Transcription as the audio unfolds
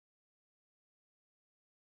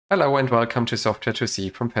Hello and welcome to Software to See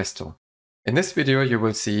from Festo. In this video you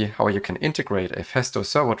will see how you can integrate a Festo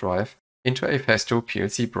servo drive into a Festo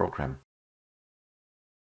PLC program.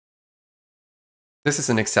 This is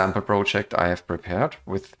an example project I have prepared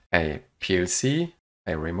with a PLC,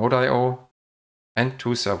 a remote I/O and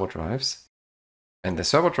two servo drives. And the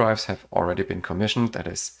servo drives have already been commissioned, that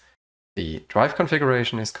is, the drive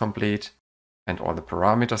configuration is complete and all the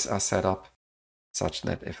parameters are set up such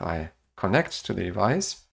that if I connect to the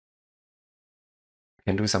device, I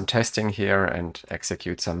can do some testing here and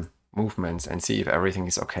execute some movements and see if everything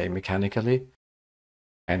is okay mechanically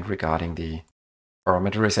and regarding the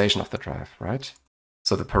parameterization of the drive, right?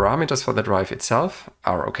 So the parameters for the drive itself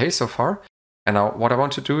are okay so far. And now what I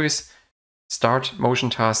want to do is start motion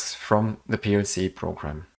tasks from the PLC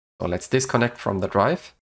program. So let's disconnect from the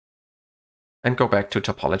drive and go back to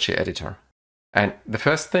topology editor. And the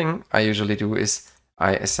first thing I usually do is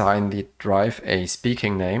I assign the drive a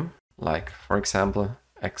speaking name, like for example,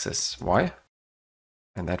 axis Y,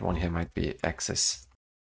 and that one here might be axis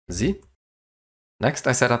Z. Next,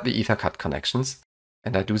 I set up the EtherCAT connections,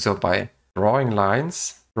 and I do so by drawing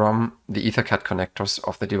lines from the EtherCAT connectors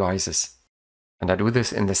of the devices. And I do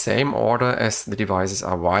this in the same order as the devices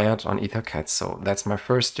are wired on EtherCAT. So that's my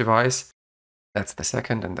first device, that's the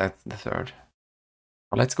second, and that's the third.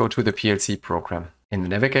 Well, let's go to the PLC program. In the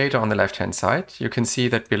navigator on the left-hand side, you can see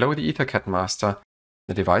that below the EtherCAT master,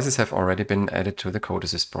 the devices have already been added to the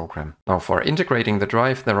CODESYS program. Now, for integrating the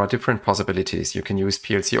drive, there are different possibilities. You can use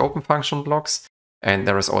PLCopen function blocks, and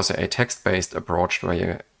there is also a text-based approach where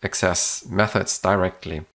you access methods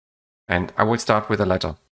directly. And I will start with the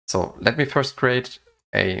latter. So let me first create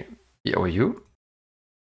a POU,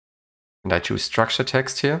 and I choose structure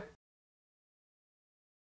text here.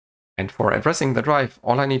 And for addressing the drive,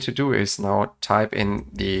 all I need to do is now type in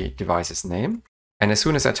the device's name. And as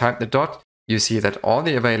soon as I type the dot, you see that all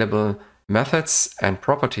the available methods and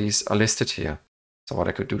properties are listed here. So what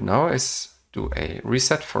I could do now is do a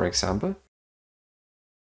reset, for example.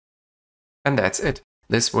 And that's it.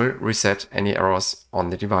 This will reset any errors on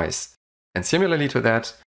the device. And similarly to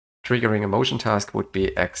that, triggering a motion task would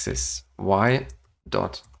be axis Y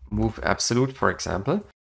dot move absolute, for example.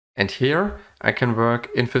 And here I can work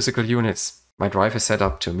in physical units. My drive is set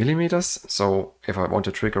up to millimeters. So if I want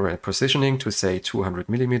to trigger a positioning to say 200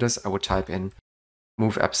 millimeters, I would type in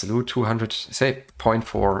move absolute 200, say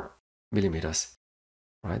 0.4 millimeters,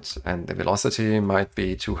 right? And the velocity might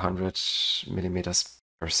be 200 millimeters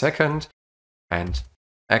per second. And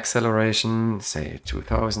acceleration, say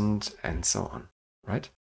 2000, and so on, right?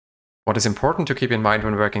 What is important to keep in mind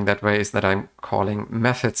when working that way is that I'm calling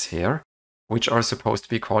methods here, which are supposed to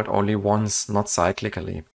be called only once, not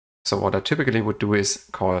cyclically. So what I typically would do is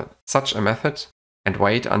call such a method and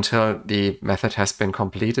wait until the method has been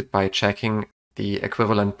completed by checking the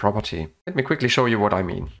equivalent property. Let me quickly show you what I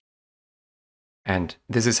mean. And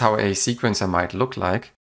this is how a sequencer might look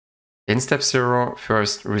like. In step 0,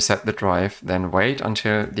 first reset the drive, then wait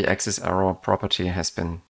until the axis arrow property has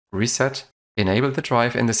been reset. Enable the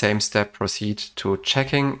drive in the same step, proceed to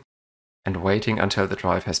checking and waiting until the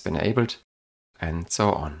drive has been enabled, and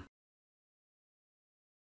so on.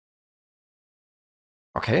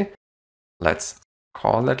 Okay, let's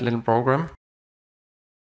call that little program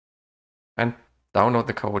and download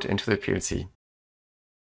the code into the PLC.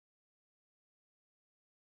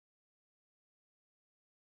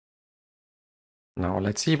 Now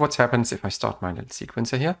let's see what happens if I start my little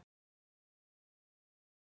sequencer here.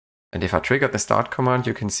 And if I trigger the start command,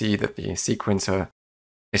 you can see that the sequencer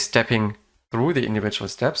is stepping through the individual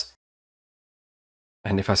steps.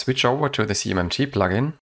 And if I switch over to the CMMT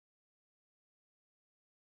plugin,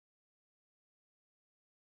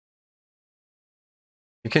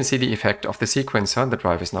 you can see the effect of the sequencer. The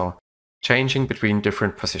drive is now changing between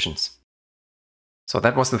different positions. So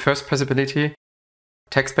that was the first possibility.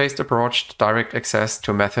 Text-based approach, direct access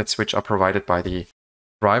to methods which are provided by the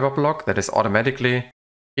driver block that is automatically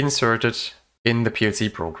inserted in the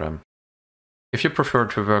PLC program. If you prefer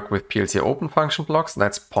to work with PLCopen function blocks,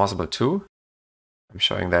 that's possible too. I'm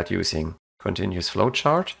showing that using continuous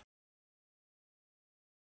flowchart.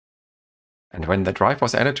 And when the drive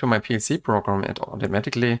was added to my PLC program, it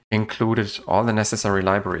automatically included all the necessary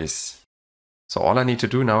libraries. So all I need to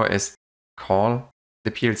do now is call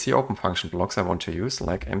the PLCopen function blocks I want to use,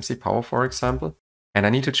 like mcpower, for example. And I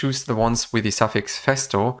need to choose the ones with the suffix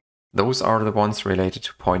festo. Those are the ones related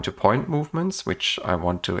to point-to-point movements, which I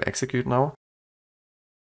want to execute now.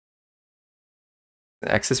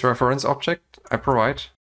 The axis reference object I provide,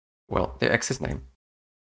 well, the axis name.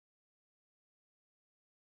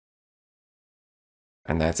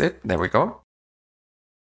 And that's it. There we go.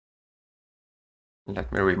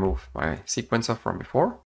 Let me remove my sequencer from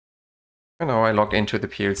before. And now I log into the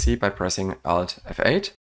PLC by pressing Alt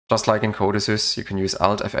F8. Just like in CODESYS, you can use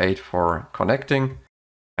Alt F8 for connecting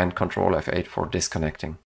and Control F8 for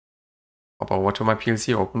disconnecting. Hop over to my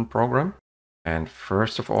PLC Open program. And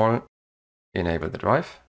first of all, enable the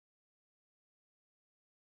drive.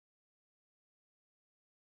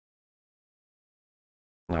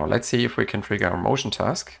 Now let's see if we can trigger our motion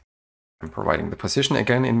task. I'm providing the position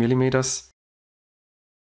again in millimeters,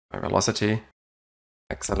 my velocity,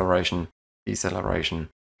 acceleration, deceleration,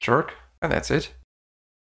 jerk, and that's it.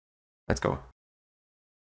 Let's go.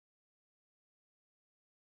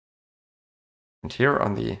 And here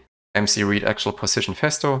on the MC read actual position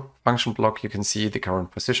Festo function block, you can see the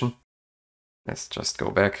current position. Let's just go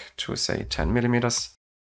back to say 10 millimeters.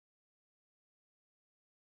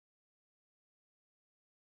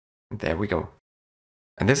 And there we go.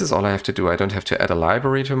 And this is all I have to do. I don't have to add a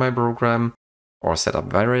library to my program or set up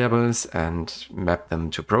variables and map them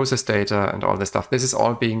to process data and all this stuff. This is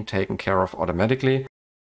all being taken care of automatically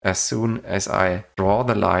as soon as I draw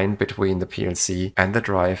the line between the PLC and the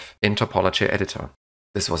drive in Topology Editor.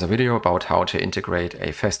 This was a video about how to integrate a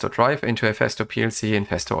Festo drive into a Festo PLC in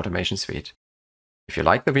Festo Automation Suite. If you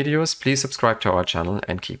like the videos, please subscribe to our channel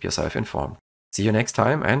and keep yourself informed. See you next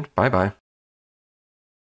time, and bye bye.